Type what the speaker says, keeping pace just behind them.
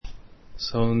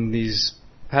So in these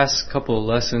past couple of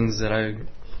lessons that I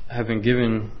have been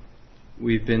given,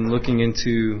 we've been looking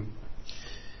into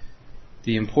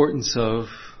the importance of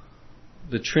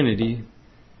the Trinity,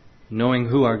 knowing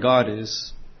who our God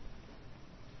is,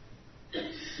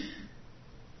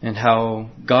 and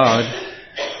how God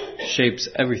shapes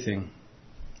everything.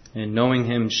 And knowing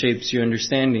Him shapes your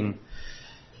understanding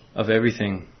of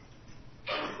everything.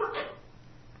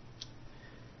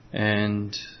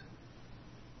 And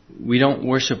we don't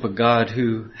worship a God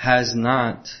who has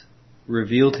not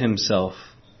revealed Himself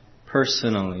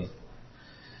personally.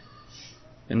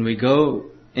 And we go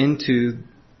into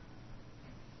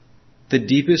the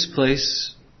deepest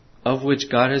place of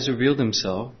which God has revealed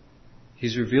Himself.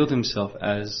 He's revealed Himself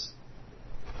as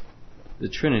the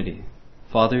Trinity,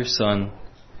 Father, Son,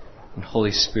 and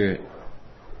Holy Spirit.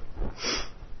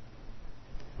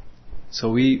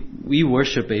 So we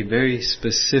worship a very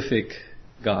specific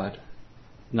God,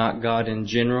 not God in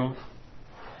general.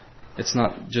 It's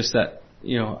not just that,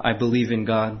 I believe in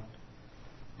God,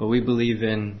 but we believe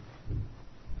in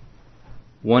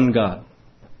one God,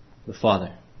 the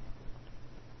Father,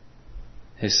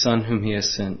 His Son whom He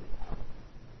has sent,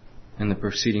 and the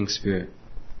proceeding Spirit.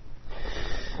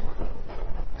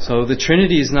 So the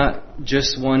Trinity is not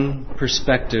just one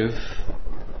perspective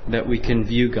that we can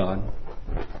view God.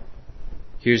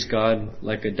 Here's God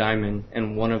like a diamond,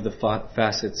 and one of the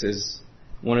facets is,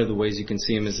 one of the ways you can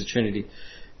see Him as the Trinity.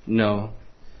 No.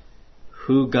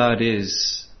 Who God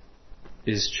is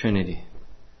Trinity.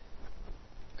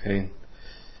 Okay?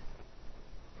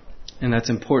 And that's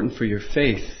important for your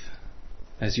faith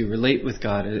as you relate with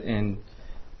God and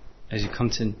as you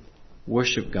come to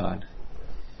worship God.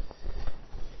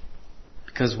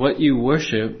 Because what you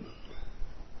worship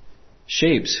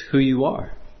shapes who you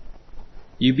are.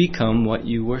 You become what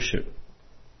you worship.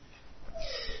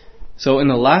 So in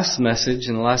the last message,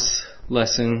 in the last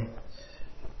lesson,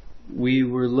 we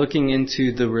were looking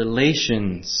into the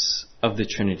relations of the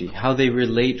Trinity, how they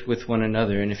relate with one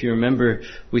another. And if you remember,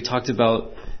 we talked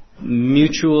about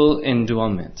mutual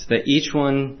indwellment, that each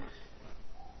one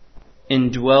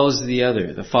indwells the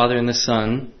other, the Father and the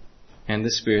Son and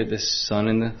the Spirit, the Son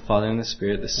and the Father and the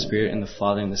Spirit and the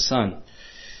Father and the Son.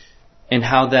 And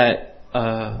how that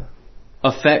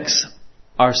affects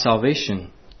our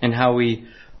salvation, and how we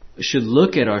should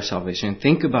look at our salvation and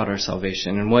think about our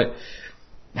salvation, and what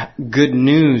good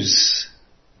news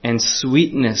and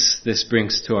sweetness this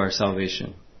brings to our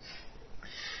salvation.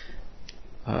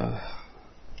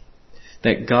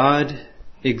 That God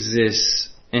exists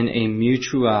in a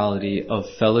mutuality of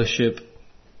fellowship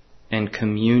and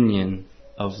communion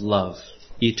of love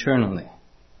eternally.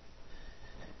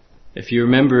 If you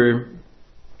remember,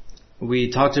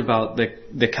 we talked about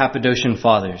the Cappadocian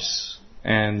Fathers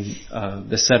and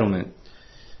the settlement.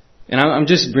 And I'm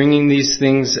just bringing these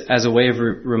things as a way of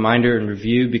reminder and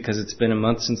review because it's been a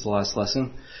month since the last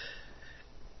lesson.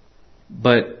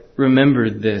 But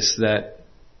remember this, that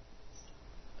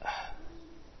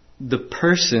the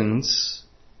persons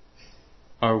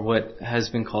are what has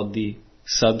been called the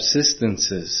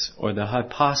subsistences or the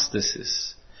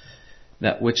hypostasis,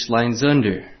 that which lies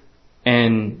under.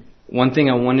 And one thing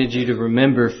I wanted you to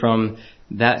remember from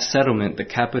that settlement, the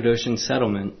Cappadocian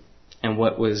settlement, and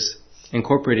what was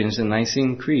incorporated into the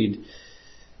Nicene Creed,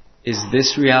 is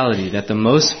this reality, that the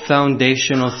most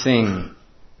foundational thing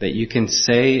that you can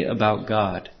say about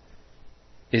God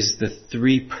is the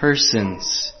three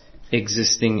persons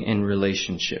existing in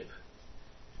relationship.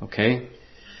 Okay?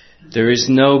 There is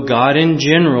no God in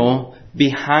general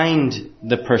behind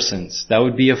the persons. That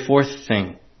would be a fourth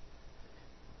thing.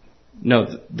 No,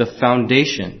 the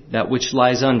foundation, that which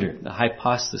lies under, the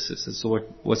hypostasis. That's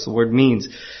what the word means.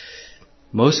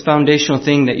 Most foundational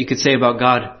thing that you could say about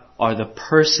God are the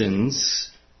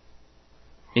persons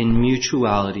in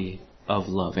mutuality of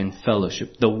love and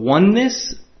fellowship. The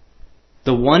oneness,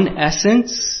 the one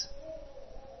essence,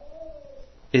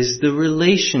 is the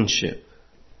relationship.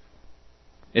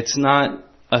 It's not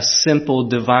a simple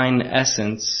divine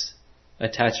essence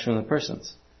attached from the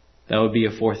persons. That would be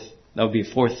a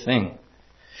fourth thing.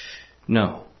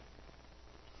 No.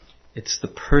 It's the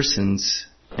persons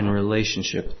in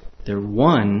relationship. They're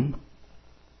one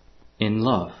in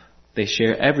love. They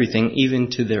share everything, even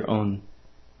to their own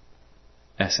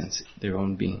essence, their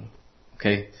own being.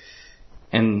 Okay?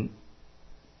 And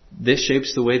this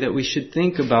shapes the way that we should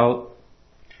think about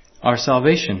our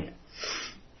salvation.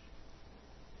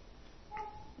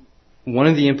 One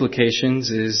of the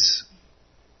implications is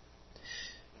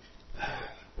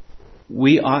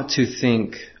we ought to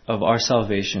think of our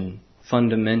salvation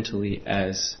fundamentally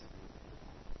as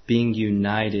being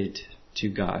united to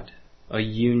God, a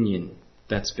union.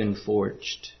 that's been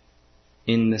forged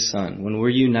in the Son. When we're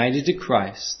united to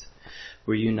Christ,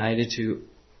 we're united to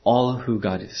all of who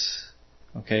God is.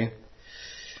 Okay?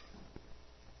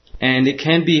 And it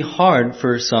can be hard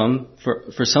for some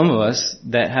of us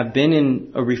that have been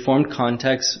in a Reformed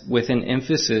context with an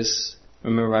emphasis.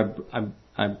 Remember,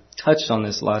 I touched on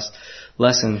this last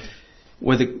lesson,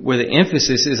 where the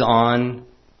emphasis is on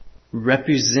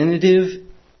representative,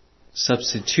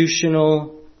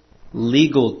 substitutional,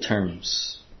 legal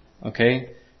terms.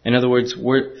 Okay? In other words,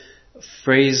 a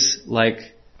phrase like,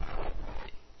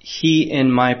 He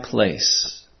in my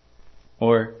place,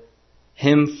 or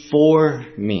Him for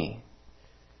me.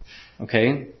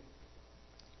 Okay?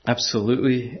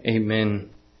 Absolutely. Amen.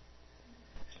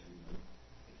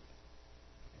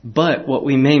 But what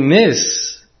we may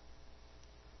miss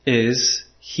is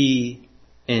He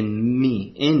in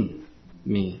me,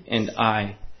 and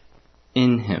I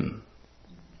in Him.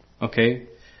 Okay?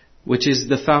 Which is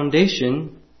the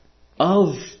foundation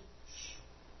of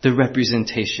the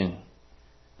representation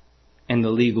and the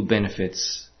legal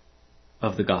benefits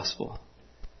of the gospel.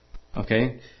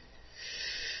 Okay?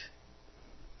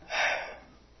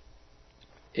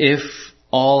 If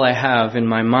all I have in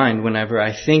my mind whenever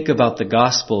I think about the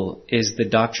gospel is the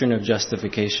doctrine of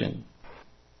justification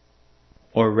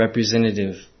or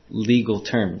representative legal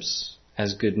terms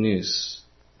as good news,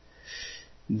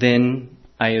 then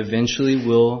I eventually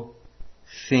will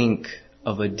think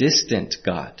of a distant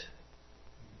God.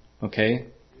 Okay?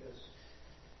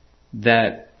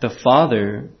 That the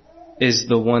Father is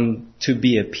the one to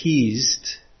be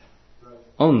appeased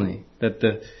only.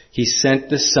 That He sent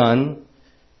the Son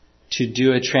to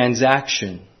do a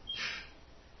transaction.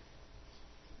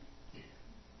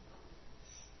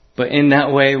 But in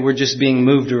that way, we're just being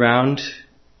moved around,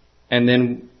 and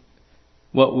then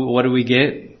what do we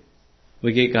get?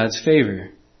 We get God's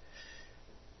favor.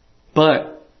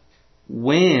 But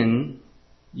when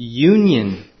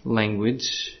union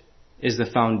language is the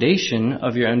foundation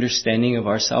of your understanding of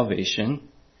our salvation,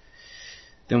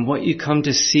 then what you come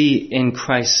to see in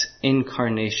Christ's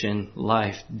incarnation,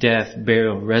 life, death,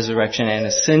 burial, resurrection, and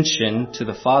ascension to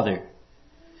the Father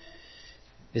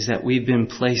is that we've been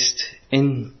placed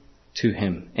into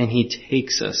Him, and He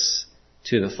takes us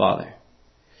to the Father,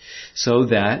 so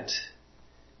that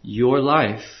your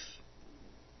life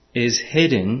is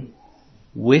hidden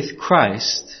with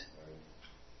Christ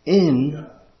in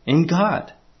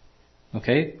God.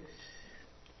 Okay?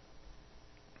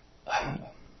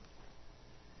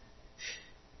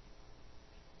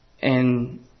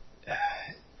 And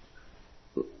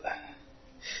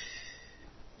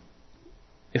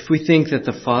if we think that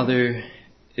the Father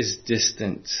is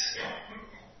distant,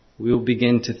 we'll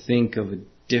begin to think of a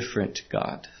different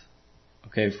God.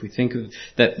 Okay, if we think of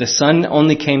that the Son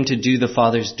only came to do the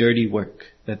Father's dirty work,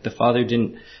 that the Father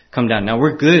didn't come down. Now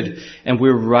we're good and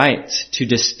we're right to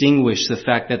distinguish the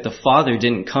fact that the Father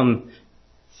didn't come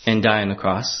and die on the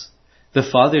cross. The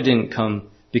Father didn't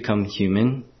become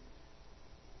human.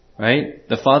 Right?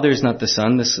 The Father is not the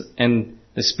Son, and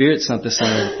the Spirit's not the Son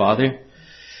or the Father.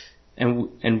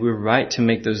 And we're right to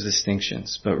make those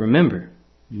distinctions. But remember,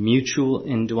 mutual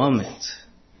indwellment.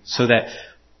 So that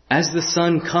as the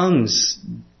Son comes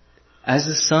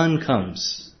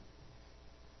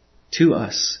to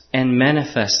us and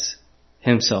manifests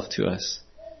Himself to us,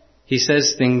 He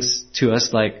says things to us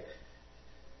like,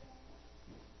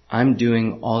 I'm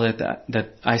doing all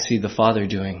that I see the Father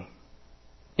doing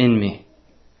in me.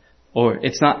 Or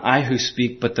it's not I who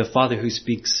speak, but the Father who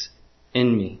speaks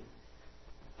in me.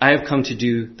 I have come to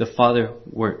do the Father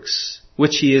works,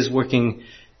 which He is working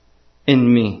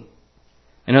in me.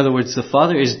 In other words, the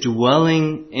Father is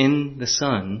dwelling in the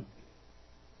Son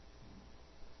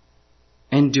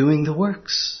and doing the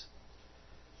works.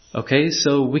 Okay,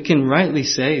 so we can rightly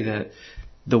say that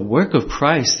the work of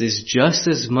Christ is just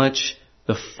as much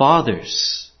the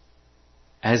Father's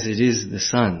as it is the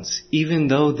Son's, even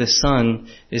though the Son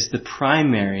is the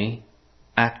primary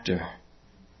actor.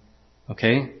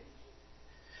 Okay?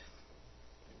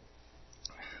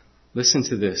 Listen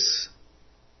to this.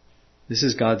 This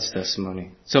is God's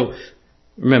testimony. So,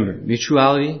 remember,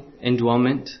 mutuality,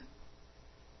 indwellment,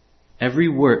 every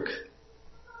work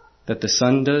that the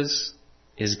Son does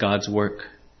is God's work.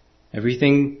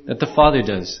 Everything that the Father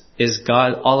does is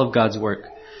all of God's work.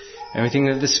 Everything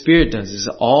that the Spirit does is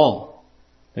all.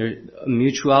 There's a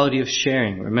mutuality of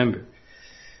sharing, remember.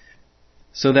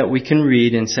 So that we can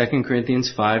read in 2 Corinthians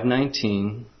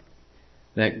 5:19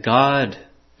 that God,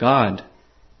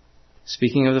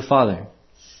 speaking of the Father,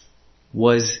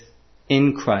 was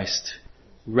in Christ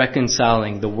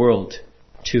reconciling the world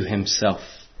to Himself.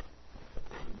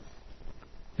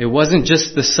 It wasn't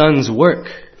just the Son's work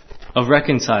of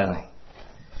reconciling.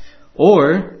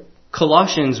 Or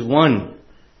Colossians 1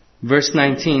 verse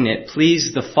 19, it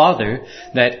pleased the Father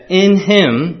that in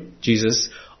Him, Jesus,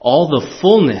 all the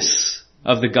fullness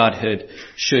of the Godhead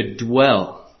should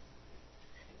dwell.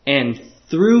 And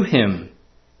through Him,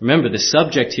 remember the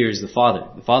subject here is the Father.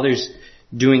 The Father's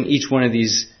doing each one of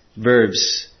these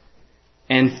verbs.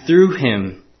 And through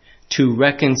Him to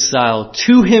reconcile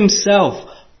to Himself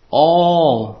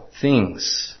all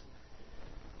things,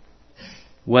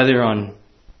 whether on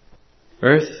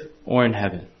earth or in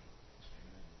heaven.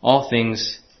 All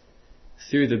things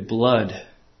through the blood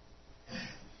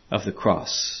of the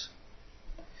cross.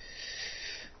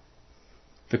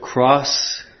 The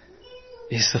cross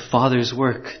is the Father's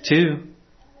work too.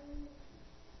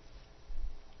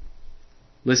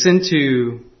 Listen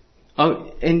to,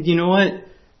 and you know what?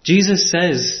 Jesus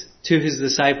says to His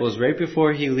disciples right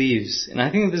before He leaves, and I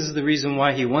think this is the reason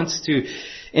why He wants to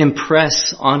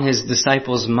impress on His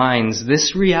disciples' minds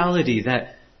this reality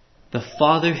that the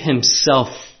Father Himself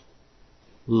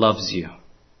loves you.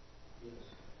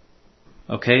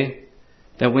 Okay?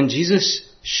 That when Jesus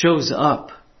shows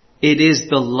up, it is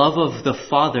the love of the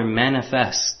Father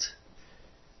manifest.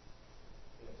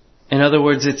 In other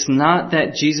words, it's not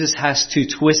that Jesus has to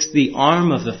twist the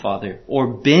arm of the Father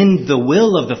or bend the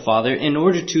will of the Father in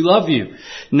order to love you.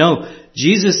 No,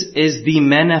 Jesus is the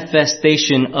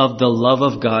manifestation of the love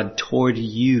of God toward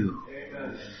you.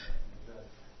 Amen.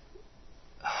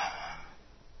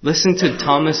 Listen to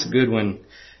Thomas Goodwin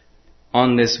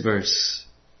on this verse,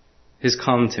 his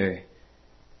commentary.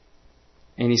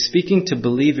 And he's speaking to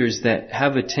believers that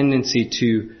have a tendency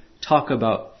to talk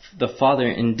about the Father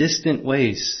in distant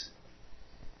ways.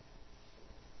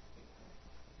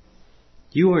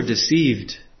 You are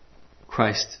deceived,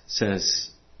 Christ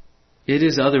says. It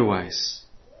is otherwise.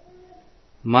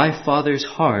 My Father's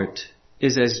heart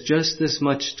is as just as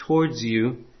much towards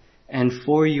you and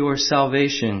for your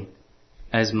salvation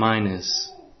as mine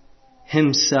is.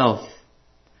 Himself,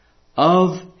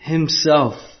 of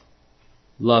Himself,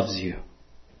 loves you.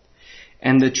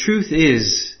 And the truth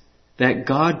is that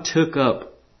God took up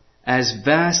as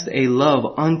vast a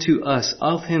love unto us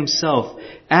of Himself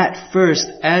at first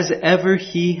as ever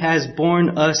He has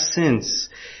borne us since.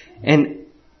 And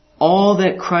all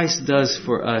that Christ does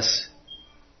for us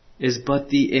is but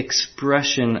the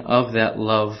expression of that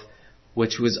love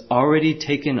which was already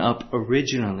taken up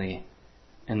originally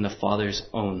in the Father's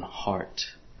own heart.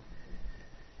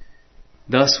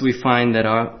 Thus we find that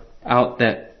out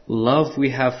that love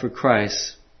we have for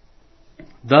Christ,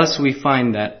 thus we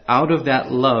find that out of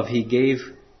that love He gave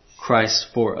Christ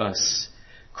for us.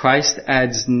 Christ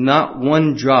adds not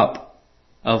one drop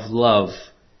of love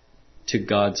to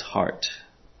God's heart,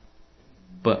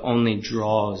 but only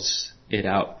draws it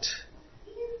out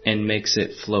and makes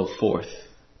it flow forth.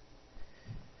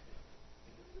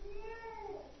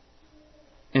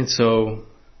 And so,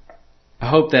 I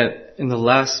hope that in the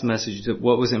last message, that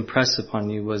what was impressed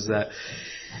upon you was that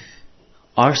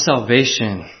our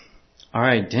salvation, our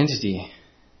identity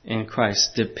in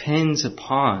Christ depends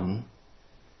upon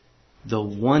the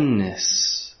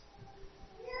oneness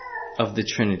of the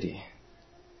Trinity.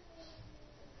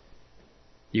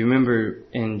 You remember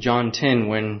in John 10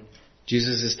 when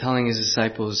Jesus is telling His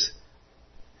disciples,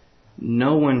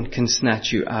 no one can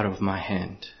snatch you out of my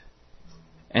hand.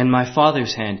 And my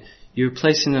Father's hand, you're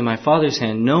placed into my Father's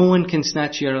hand. No one can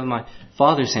snatch you out of my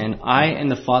Father's hand. I and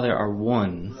the Father are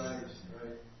one.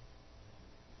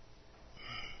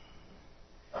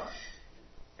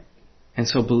 And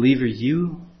so, believer,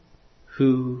 you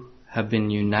who have been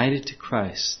united to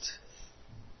Christ,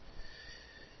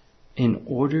 in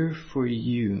order for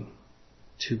you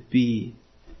to be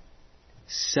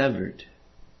severed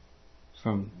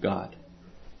from God,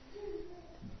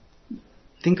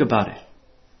 think about it.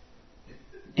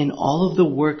 In all of the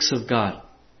works of God,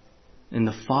 in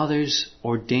the Father's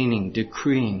ordaining,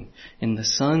 decreeing, in the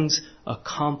Son's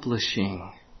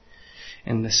accomplishing,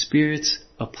 and the Spirit's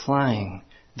applying,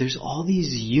 there's all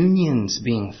these unions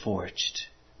being forged.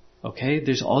 Okay?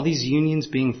 There's all these unions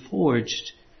being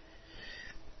forged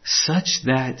such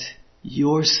that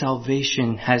your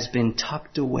salvation has been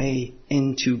tucked away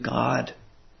into God.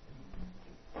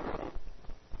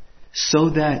 So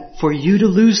that for you to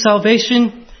lose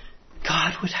salvation,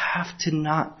 God would have to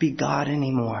not be God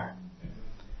anymore.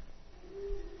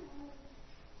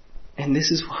 And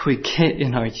this is what we get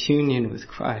in our union with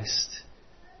Christ,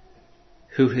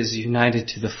 who is united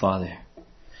to the Father.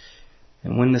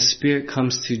 And when the Spirit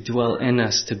comes to dwell in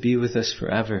us, to be with us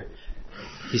forever,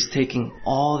 He's taking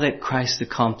all that Christ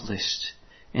accomplished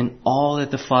and all that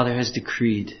the Father has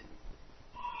decreed,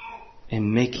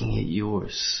 and making it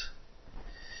yours.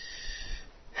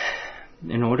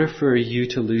 In order for you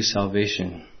to lose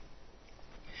salvation,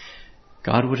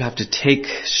 God would have to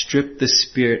strip the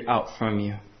Spirit out from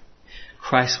you.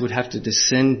 Christ would have to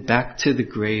descend back to the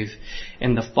grave,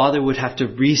 and the Father would have to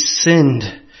rescind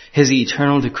His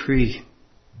eternal decree.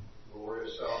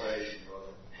 Glorious salvation,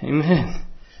 brother. Amen.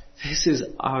 This is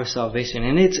our salvation,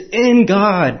 and it's in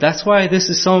God. That's why this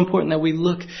is so important that we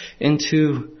look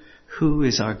into who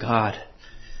is our God.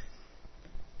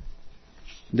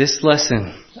 This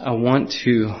lesson, I want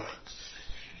to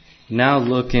now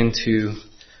look into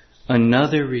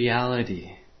another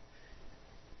reality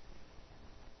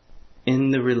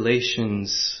in the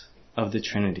relations of the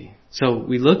Trinity. So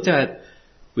we looked at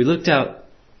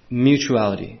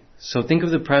mutuality. So think of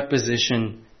the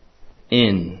preposition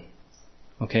in.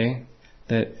 Okay?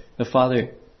 That the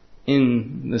Father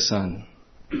in the Son.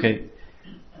 Okay?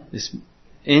 This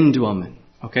indwellment.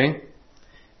 Okay?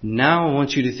 Now I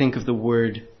want you to think of the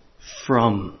word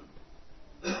from.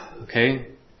 Okay?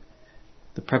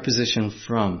 The preposition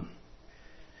from.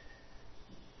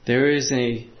 There is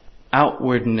a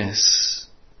outwardness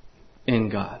in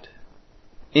God.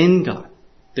 In God,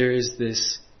 there is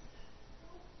this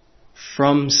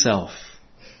from self.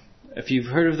 If you've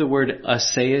heard of the word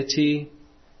aseity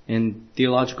in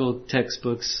theological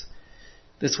textbooks,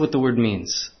 that's what the word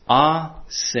means.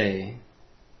 A-se,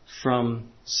 from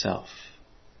self.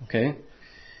 Okay?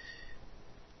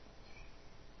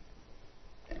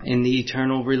 In the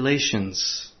eternal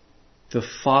relations, the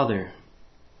Father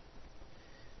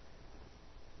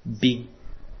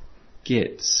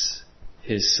begets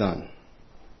His Son.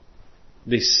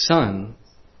 The Son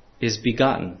is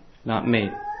begotten, not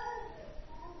made.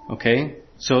 Okay?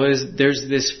 So there's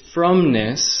this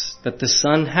fromness that the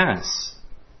Son has.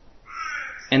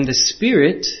 And the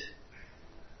Spirit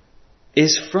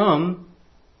is from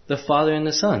the Father and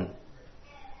the Son.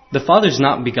 The Father's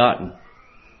not begotten.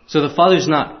 So the Father's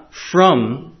not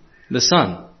from the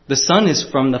Son. The Son is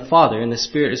from the Father, and the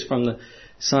Spirit is from the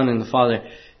Son and the Father.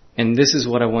 And this is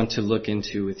what I want to look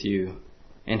into with you,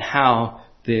 and how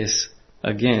this,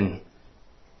 again,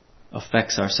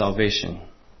 affects our salvation.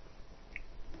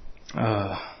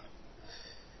 And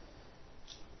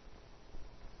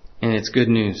it's good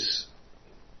news.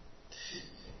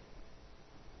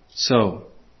 So,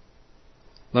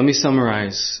 let me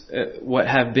summarize what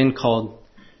have been called,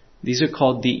 these are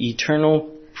called the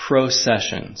eternal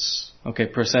processions. Okay,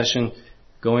 procession,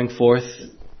 going forth,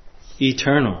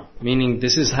 eternal, meaning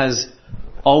this has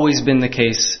always been the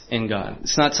case in God.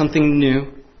 It's not something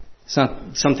new. It's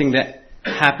not something that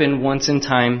happened once in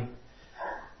time.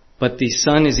 But the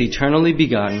Son is eternally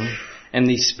begotten, and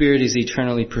the Spirit is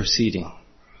eternally proceeding.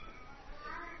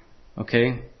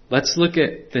 Okay? Let's look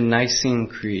at the Nicene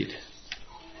Creed.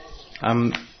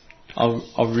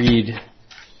 I'll read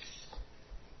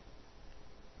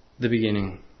the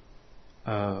beginning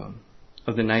of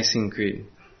the Nicene Creed.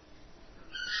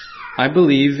 I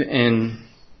believe in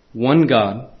one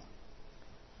God,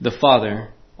 the Father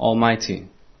Almighty,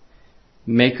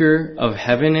 maker of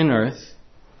heaven and earth,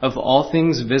 of all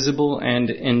things visible and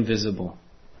invisible.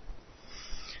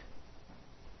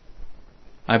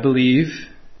 I believe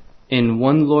in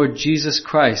one Lord Jesus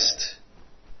Christ,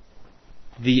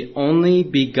 the only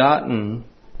begotten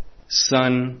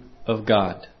Son of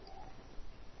God,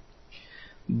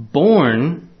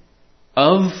 born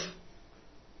of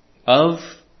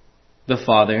the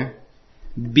Father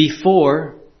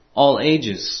before all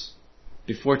ages,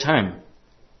 before time.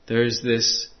 There's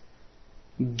this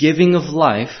giving of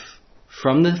life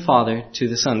from the Father to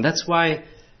the Son. That's why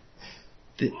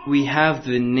we have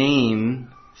the name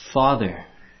Father.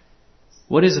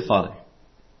 What is a father?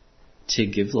 To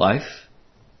give life,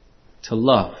 to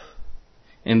love.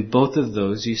 In both of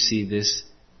those you see this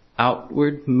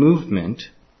outward movement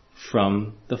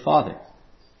from the Father.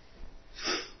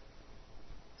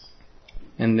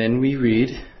 And then we read,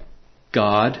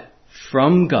 God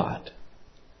from God,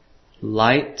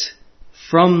 light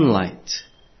from light,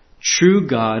 true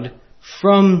God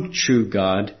from true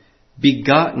God,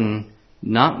 begotten,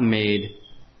 not made,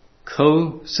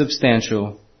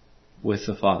 co-substantial with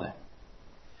the Father.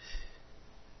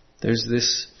 There's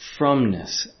this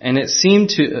fromness, and it seemed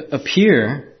to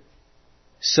appear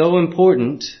so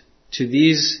important to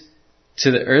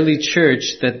the early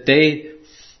church that they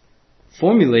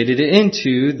formulated it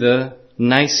into the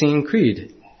Nicene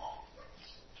Creed.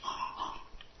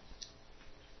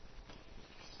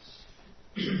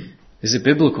 Is it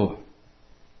biblical?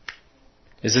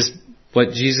 Is this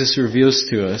what Jesus reveals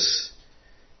to us?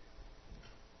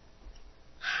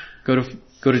 Go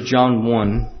to John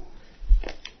 1.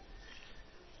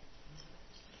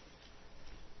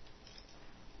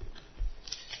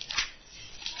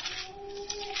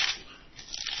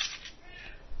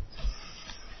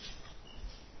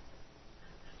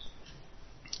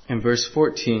 in verse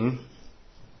 14,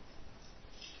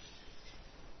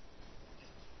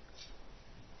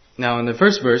 now in the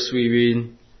first verse we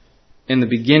read, in the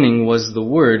beginning was the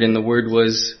Word, and the Word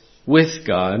was with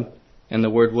God, and the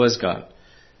Word was God.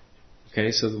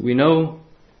 Okay, so we know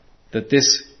that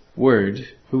this Word,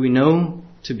 who we know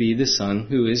to be the Son,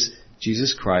 who is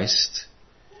Jesus Christ,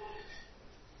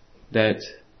 that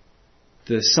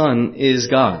the Son is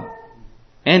God.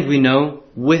 And we know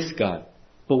with God.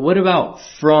 But what about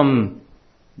from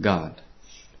God?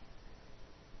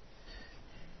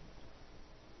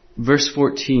 Verse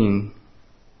 14,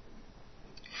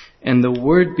 and the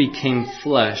Word became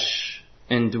flesh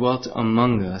and dwelt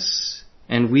among us,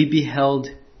 and we beheld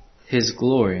His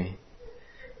glory,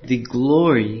 the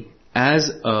glory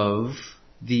as of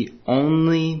the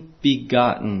only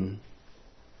begotten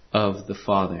of the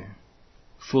Father,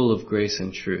 full of grace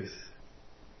and truth.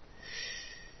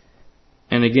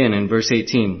 And again in verse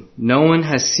 18, no one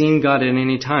has seen God at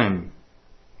any time.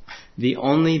 The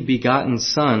only begotten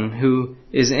Son who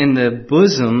is in the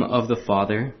bosom of the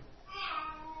Father,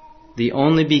 the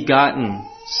only begotten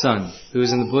Son who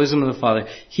is in the bosom of the Father,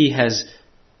 He has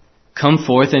come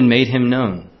forth and made Him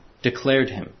known, declared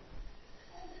Him.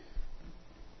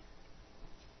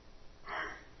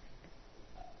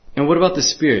 And what about the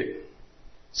Spirit?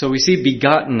 So we see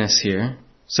begottenness here.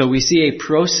 So we see a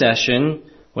procession,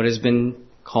 what has been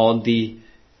called the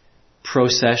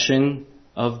procession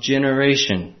of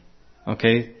generation.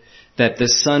 Okay? That the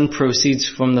Son proceeds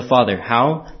from the Father.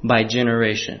 How? By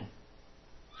generation.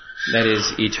 That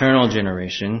is eternal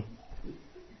generation.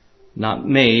 Not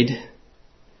made.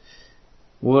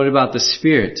 What about the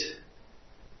Spirit?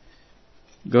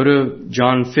 Go to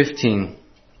John 15.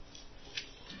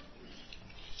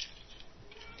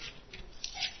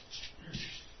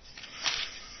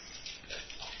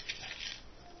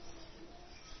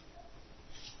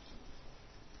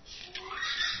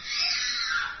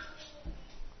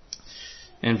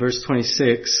 And verse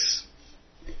 26,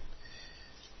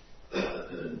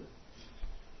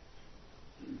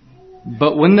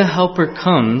 but when the Helper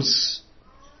comes,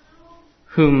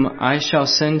 whom I shall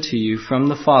send to you from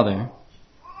the Father,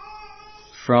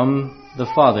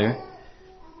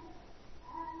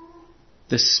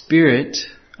 the Spirit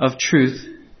of truth,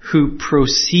 who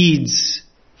proceeds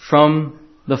from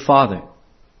the Father,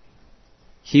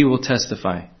 He will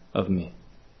testify of me.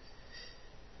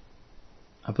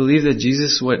 I believe that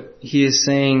Jesus, what He is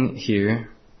saying here,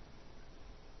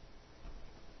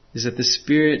 is that the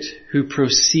Spirit who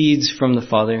proceeds from the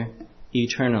Father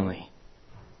eternally.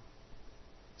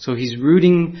 So He's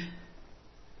rooting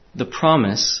the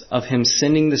promise of Him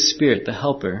sending the Spirit, the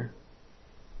Helper,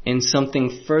 in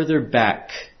something further back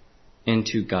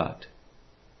into God.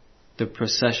 The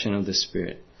procession of the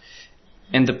Spirit.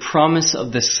 And the promise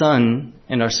of the Son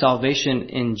and our salvation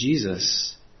in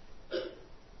Jesus,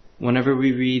 whenever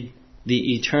we read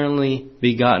the eternally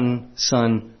begotten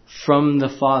Son from the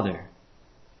Father,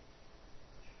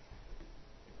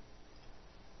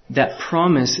 that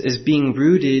promise is being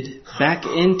rooted back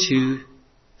into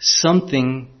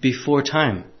something before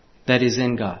time that is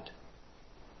in God.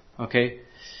 Okay?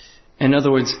 In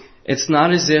other words, it's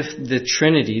not as if the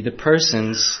Trinity, the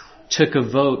persons, took a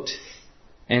vote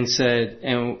and said,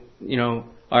 all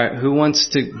right, who wants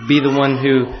to be the one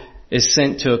who is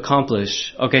sent to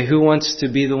accomplish? Okay, who wants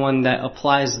to be the one that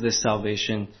applies this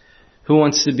salvation? Who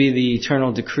wants to be the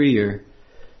eternal decreer?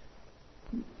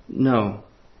 No.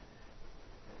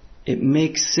 It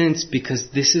makes sense because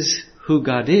this is who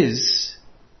God is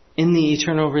in the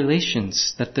eternal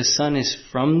relations. That the Son is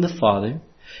from the Father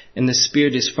and the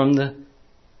Spirit is from the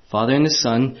Father and the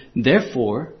Son.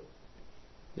 Therefore,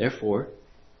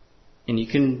 and you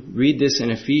can read this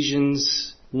in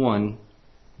Ephesians 1,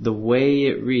 the way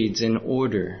it reads in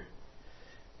order.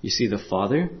 You see the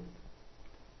Father,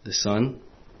 the Son,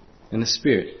 and the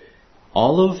Spirit.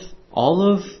 All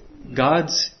of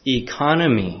God's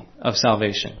economy of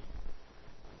salvation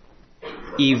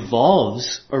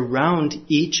evolves around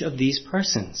each of these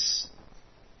persons.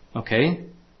 Okay?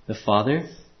 The Father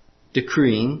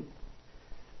decreeing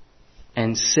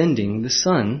and sending the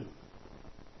Son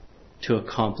to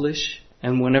accomplish,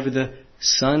 and whenever the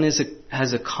Son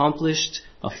has accomplished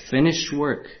a finished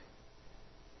work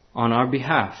on our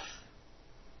behalf,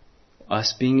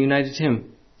 us being united to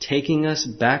Him, taking us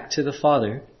back to the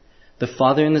Father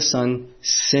and the Son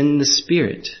send the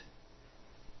Spirit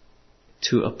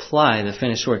to apply the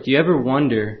finished work. You ever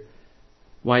wonder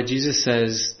why Jesus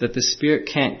says that the Spirit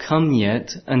can't come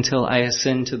yet until I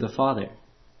ascend to the Father?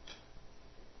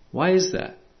 Why is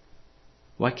that?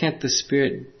 Why can't the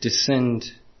Spirit descend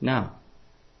now?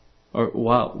 or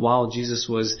while Jesus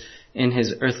was in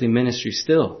his earthly ministry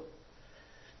still.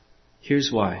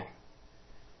 Here's why.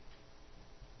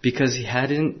 Because he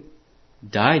hadn't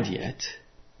died yet,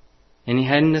 and he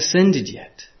hadn't ascended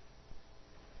yet.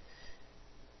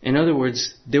 In other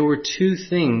words, there were two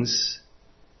things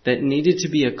that needed to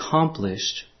be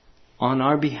accomplished on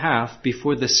our behalf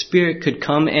before the Spirit could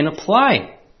come and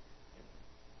apply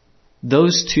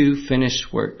those two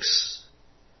finished works.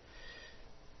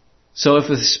 So if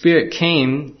the Spirit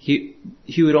came, He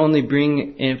would only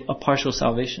bring a partial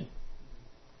salvation.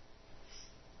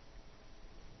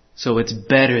 So it's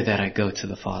better that I go to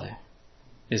the Father,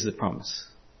 is the promise.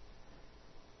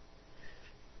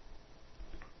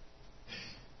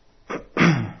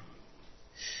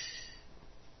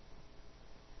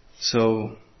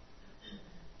 So,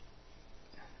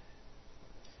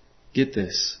 get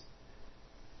this.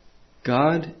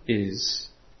 God is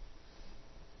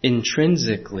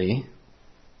intrinsically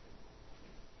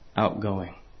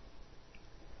outgoing,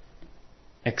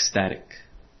 ecstatic,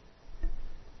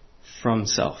 from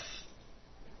self.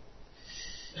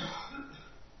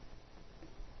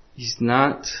 He's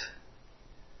not,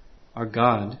 our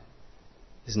God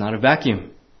is not a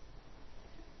vacuum.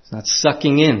 It's not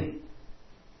sucking in.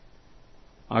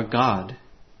 Our God,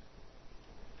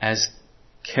 as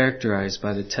characterized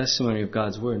by the testimony of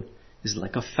God's Word, is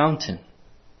like a fountain,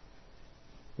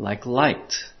 like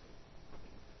light.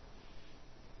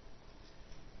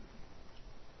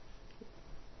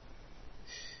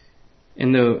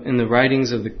 In the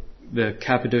writings of the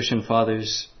Cappadocian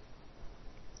Fathers,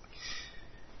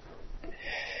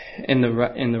 in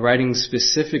the writings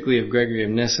specifically of Gregory of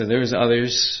Nyssa, there's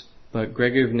others, but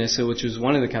Gregory of Nyssa, which was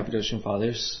one of the Cappadocian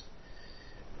Fathers,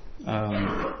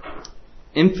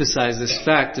 emphasize this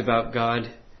fact about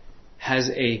God has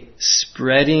a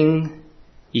spreading,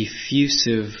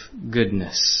 effusive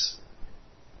goodness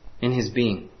in His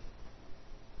being.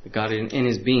 God in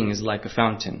His being is like a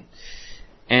fountain.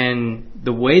 And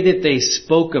the way that they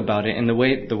spoke about it and the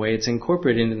way it's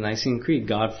incorporated into the Nicene Creed,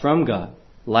 God from God,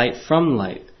 light from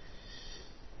light.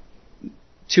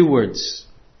 Two words.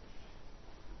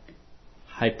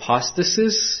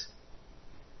 Hypostasis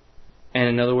and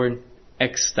another word,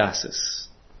 ecstasis.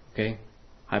 Okay?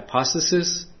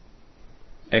 Hypostasis,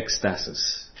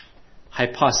 ecstasis.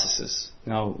 Hypostasis.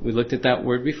 Now, we looked at that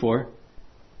word before.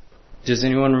 Does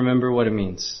anyone remember what it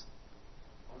means?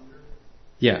 Under.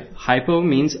 Yeah. Hypo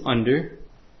means under.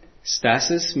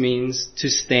 Stasis means to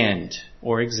stand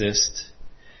or exist.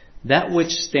 That which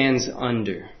stands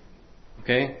under.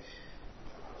 Okay?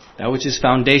 That which is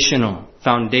foundational.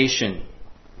 Foundation.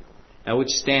 That which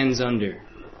stands under.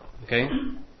 Okay?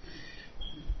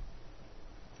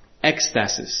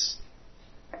 Ecstasis.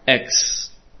 Ex.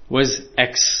 What does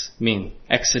ex mean?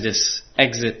 Exodus.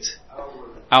 Exit.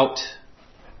 Out.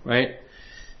 Right?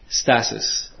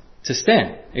 Stasis. To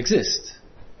stand. Exist.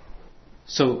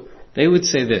 So they would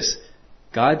say this.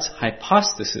 God's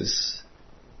hypostasis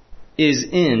is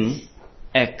in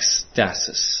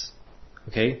ecstasis.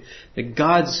 Okay? That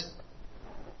God's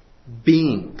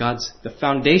being, the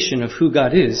foundation of who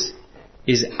God is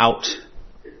out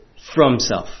from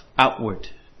self, outward.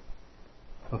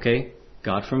 Okay?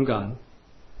 God from God,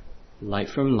 light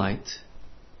from light,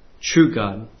 true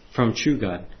God from true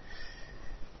God.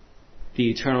 The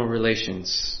eternal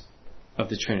relations of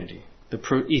the Trinity, the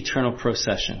eternal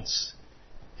processions.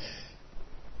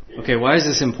 Okay, why is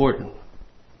this important?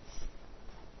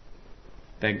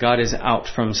 That God is out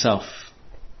from self.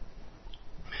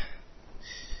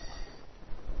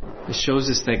 It shows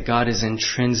us that God is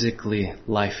intrinsically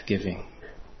life-giving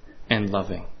and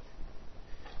loving.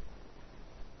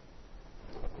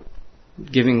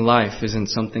 Giving life isn't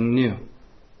something new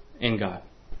in God.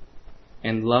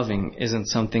 And loving isn't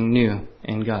something new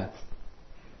in God.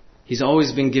 He's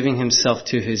always been giving Himself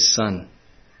to His Son.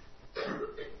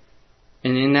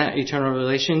 And in that eternal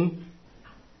relation,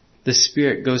 the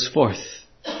Spirit goes forth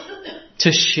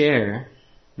to share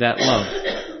that love.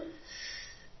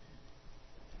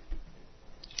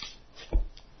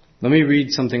 Let me read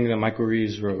something that Michael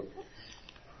Reeves wrote.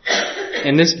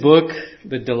 In this book,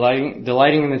 The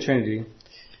Delighting in the Trinity,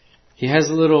 he has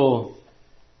little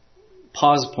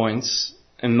pause points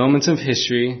and moments of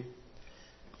history,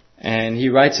 and he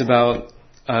writes about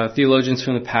theologians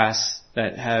from the past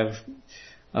that have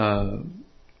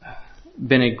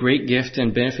been a great gift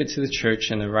and benefit to the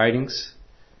church and their writings.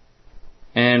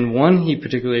 And one he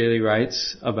particularly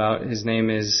writes about, his name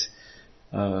is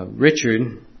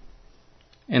Richard,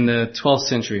 in the 12th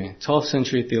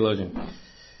century theologian.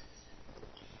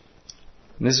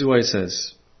 And this is what he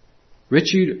says.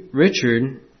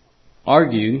 Richard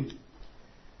argued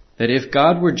that if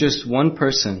God were just one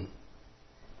person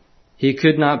He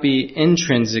could not be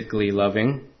intrinsically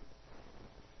loving,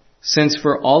 since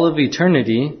for all of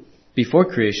eternity, before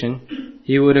creation,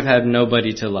 he would have had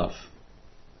nobody to love.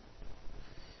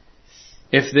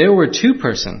 If there were two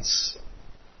persons,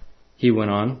 he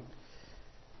went on,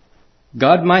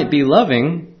 God might be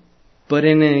loving, but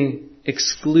in an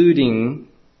excluding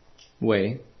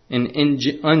way, an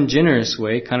ungenerous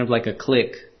way, kind of like a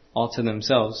clique all to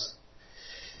themselves.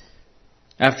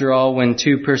 After all, when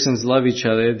two persons love each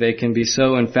other, they can be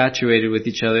so infatuated with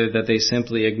each other that they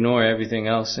simply ignore everything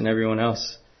else and everyone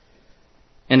else.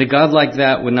 And a God like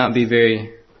that would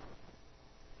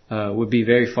be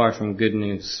very far from good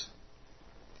news.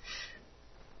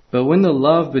 But when the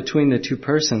love between the two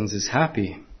persons is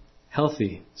happy,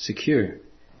 healthy, secure,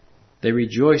 they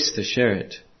rejoice to share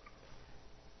it.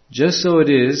 Just so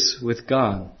it is with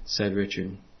God, said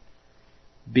Richard.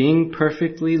 Being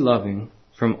perfectly loving,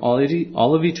 from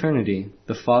all of eternity,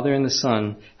 the Father and the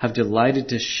Son have delighted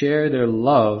to share their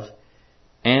love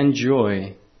and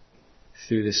joy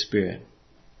through the Spirit.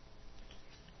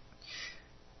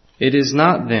 It is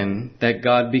not then that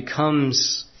God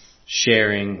becomes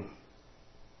sharing.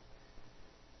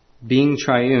 Being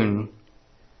triune,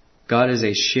 God is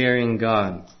a sharing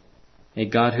God, a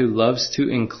God who loves to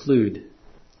include.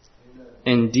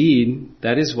 Indeed,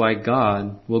 that is why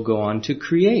God will go on to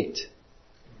create.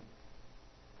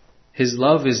 His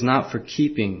love is not for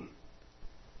keeping,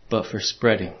 but for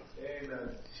spreading.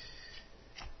 Amen.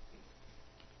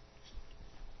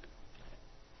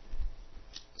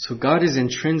 So God is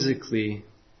intrinsically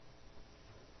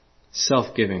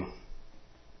self-giving.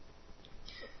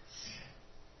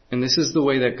 And this is the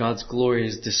way that God's glory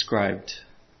is described.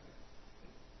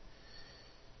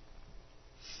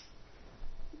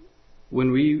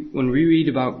 When we read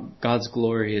about God's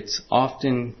glory, it's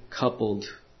often coupled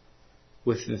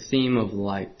with the theme of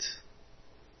light.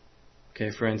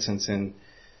 Okay, for instance,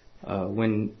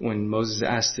 when Moses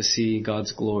asked to see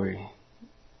God's glory,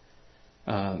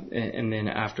 and then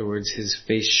afterwards his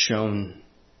face shone,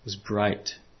 was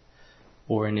bright.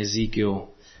 Or in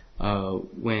Ezekiel,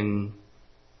 when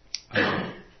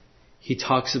he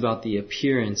talks about the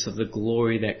appearance of the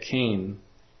glory that came,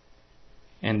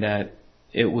 and that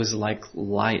it was like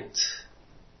light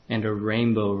and a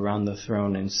rainbow around the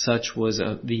throne, and such was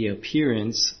the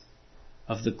appearance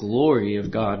of the glory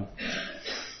of God.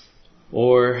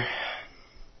 Or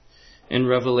in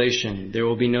Revelation, there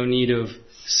will be no need of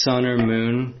sun or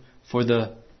moon, for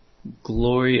the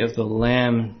glory of the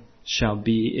Lamb shall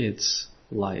be its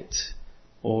light.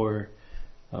 Or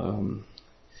for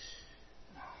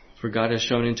God has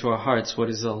shown into our hearts what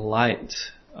is the light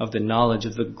of the knowledge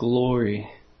of the glory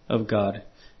of God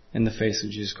in the face of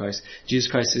Jesus Christ.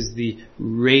 Jesus Christ is the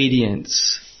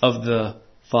radiance of the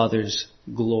Father's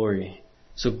glory.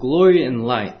 So glory and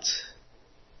light.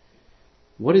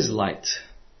 What is light?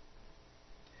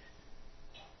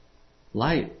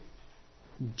 Light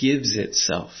gives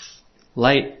itself.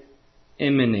 Light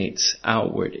emanates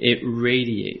outward. It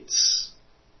radiates.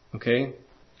 Okay?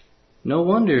 No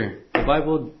wonder the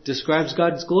Bible describes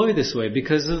God's glory this way,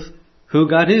 because of who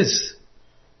God is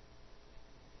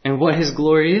and what His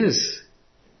glory is.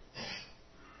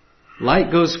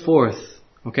 Light goes forth.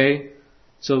 Okay?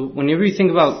 So whenever you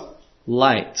think about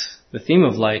light, the theme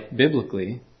of light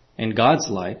biblically, and God's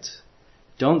light,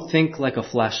 don't think like a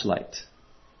flashlight.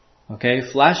 Okay?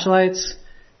 Flashlights,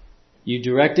 you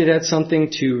direct it at something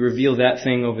to reveal that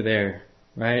thing over there,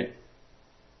 right?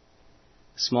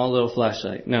 Small little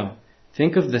flashlight. No.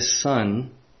 Think of the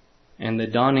sun and the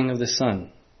dawning of the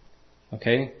sun.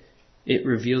 Okay? It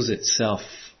reveals itself.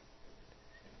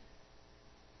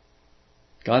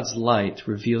 God's light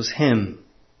reveals Him.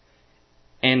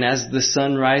 And as the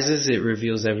sun rises, it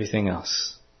reveals everything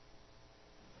else.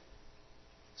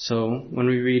 So, when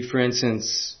we read, for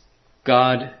instance,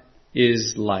 God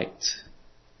is light,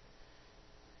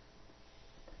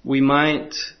 we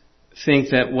might think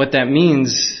that what that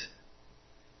means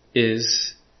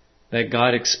is that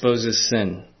God exposes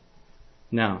sin.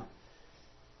 Now,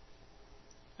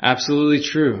 absolutely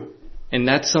true. And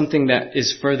that's something that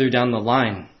is further down the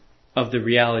line of the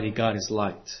reality God is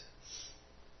light.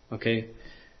 Okay?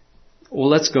 Well,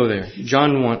 let's go there. 1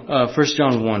 John 1. 1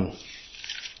 John 1.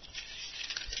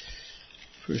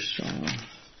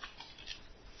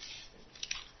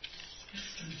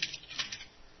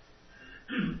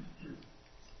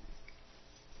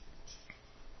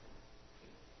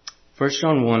 First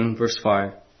John 1, verse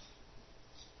 5.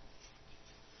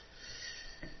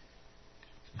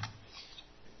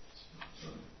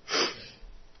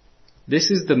 This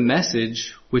is the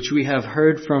message which we have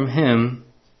heard from Him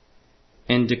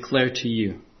and declare to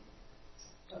you,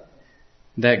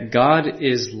 that God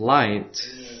is light,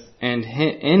 and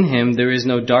in Him there is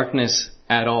no darkness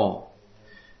at all.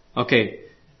 Okay,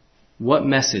 what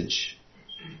message?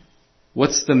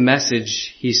 What's the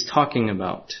message He's talking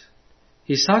about?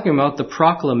 He's talking about the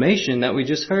proclamation that we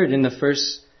just heard in the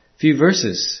first few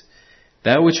verses.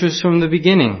 That which was from the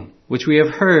beginning, which we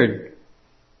have heard,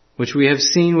 which we have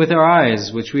seen with our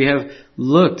eyes, which we have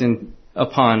looked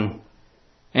upon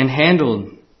and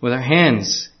handled with our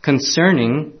hands,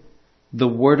 concerning the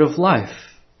word of life.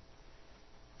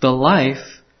 The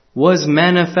life was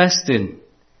manifested,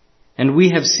 and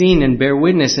we have seen and bear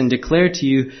witness and declare to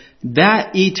you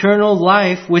that eternal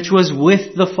life which was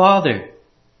with the Father,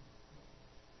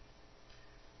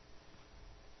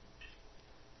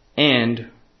 and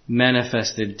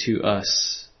manifested to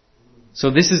us.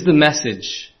 So this is the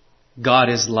message. God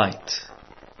is light,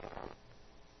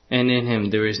 and in Him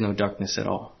there is no darkness at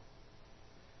all.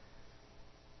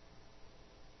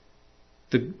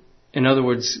 In other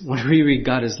words, when we read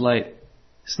God is light,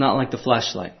 it's not like the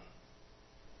flashlight.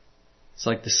 It's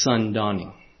like the sun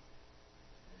dawning.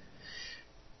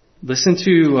 Listen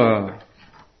to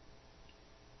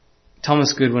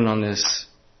Thomas Goodwin on this.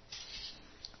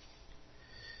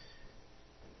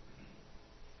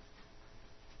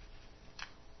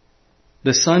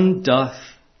 The sun doth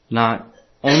not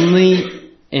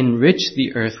only enrich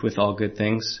the earth with all good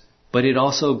things, but it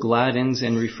also gladdens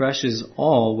and refreshes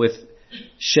all with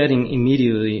shedding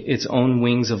immediately its own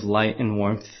wings of light and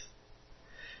warmth,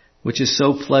 which is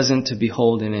so pleasant to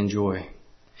behold and enjoy.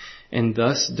 And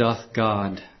thus doth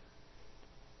God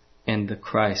and the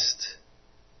Christ,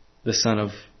 the Son of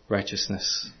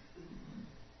Righteousness.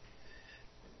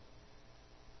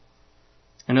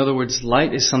 In other words,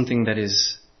 light is something that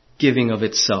is giving of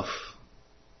itself.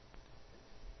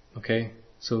 Okay?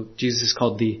 So Jesus is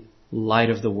called the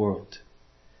light of the world,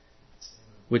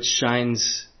 which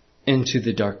shines into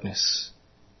the darkness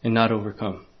and not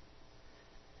overcome.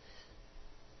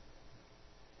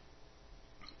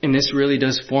 And this really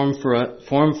does form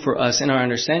for us in our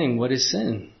understanding what is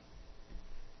sin.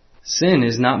 Sin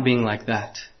is not being like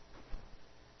that.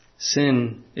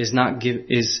 Sin is not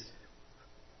is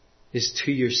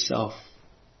to yourself.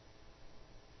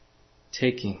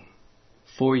 Taking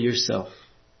for yourself,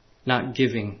 not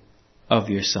giving of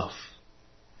yourself.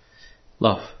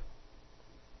 Love.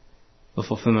 The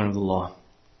fulfillment of the law.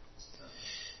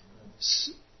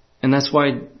 And that's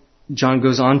why John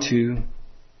goes on to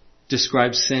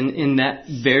describe sin in that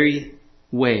very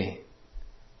way.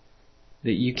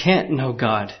 That you can't know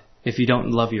God if you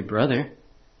don't love your brother.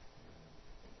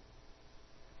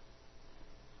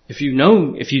 If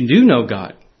you do know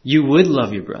God, you would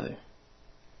love your brother.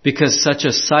 Because such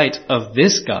a sight of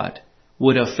this God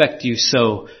would affect you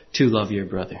so to love your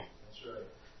brother.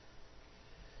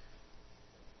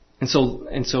 That's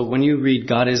right. And so when you read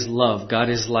God is love, God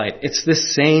is light, it's the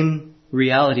same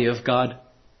reality of God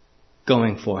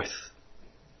going forth.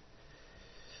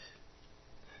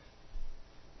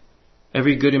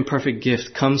 Every good and perfect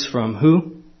gift comes from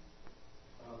who?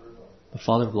 The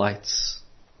Father of lights.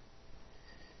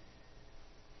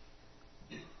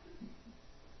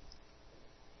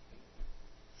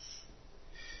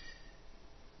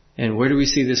 And where do we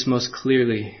see this most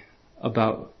clearly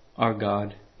about our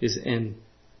God is in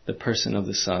the person of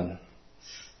the Son.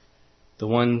 The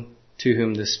one to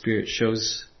whom the Spirit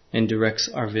shows and directs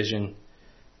our vision.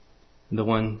 The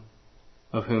one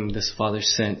of whom this Father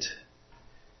sent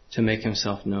to make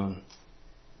Himself known.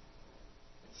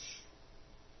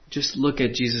 Just look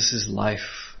at Jesus'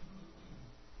 life.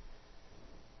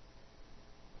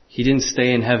 He didn't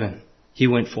stay in heaven. He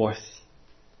went forth.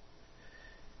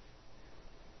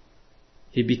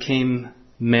 He became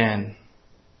man.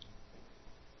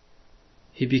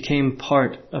 He became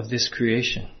part of this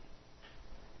creation.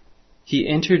 He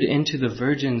entered into the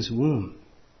virgin's womb.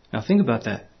 Now think about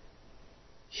that.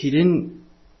 He didn't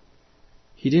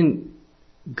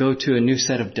go to a new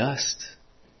set of dust.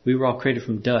 We were all created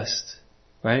from dust,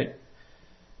 right?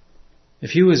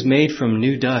 If He was made from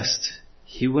new dust,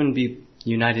 He wouldn't be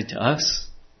united to us.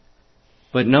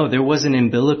 But no, there was an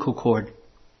umbilical cord.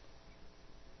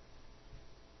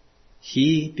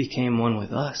 He became one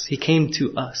with us. He came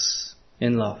to us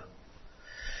in love.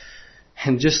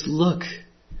 And just look.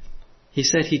 He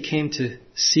said He came to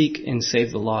seek and save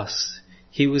the lost.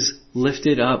 He was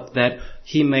lifted up that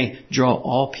He may draw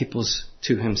all peoples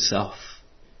to Himself.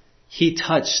 He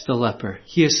touched the leper.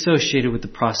 He associated with the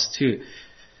prostitute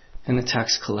and the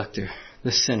tax collector,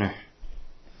 the sinner.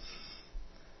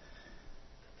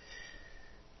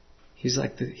 He's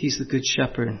the good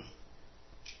shepherd.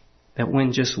 That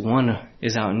when just one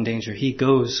is out in danger, He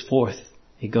goes forth.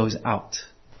 He goes out.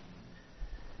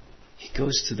 He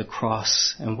goes to the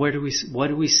cross. And what do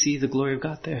we see the glory of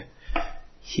God there?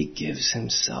 He gives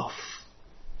himself.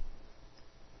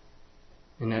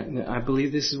 And I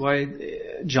believe this is why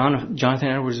Jonathan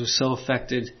Edwards was so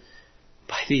affected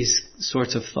by these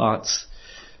sorts of thoughts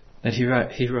that he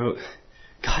wrote,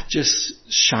 God just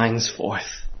shines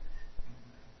forth.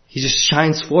 He just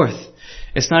shines forth.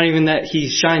 It's not even that he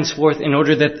shines forth in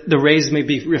order that the rays may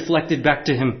be reflected back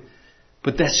to him,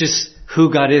 but that's just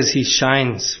who God is. He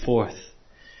shines forth.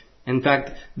 In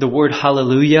fact, the word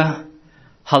hallelujah,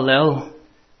 hallel,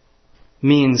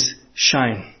 means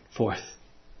shine forth.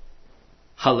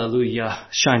 Hallelujah,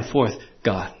 shine forth,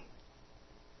 God.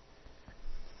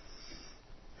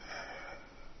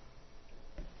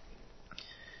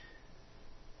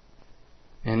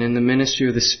 And in the ministry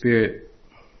of the Spirit,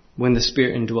 when the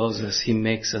Spirit indwells us, He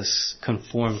makes us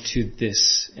conform to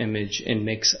this image and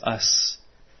makes us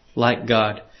like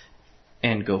God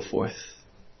and go forth.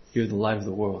 You're the light of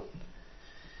the world.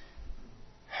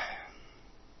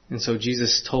 And so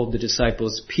Jesus told the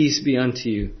disciples, peace be unto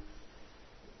you.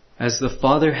 As the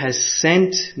Father has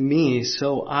sent me,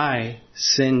 so I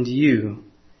send you.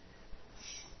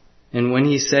 And when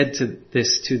He said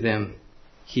this to them,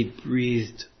 He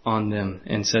breathed on them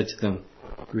and said to them,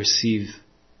 receive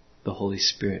the Holy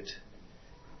Spirit,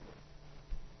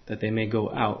 that they may go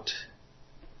out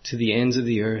to the ends of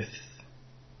the earth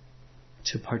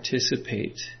to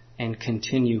participate and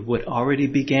continue what already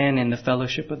began in the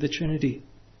fellowship of the Trinity.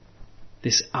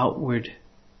 This outward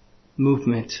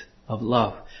movement of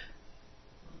love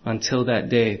until that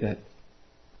day that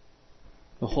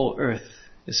the whole earth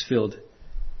is filled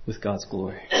with God's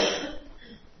glory.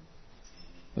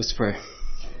 Let's pray.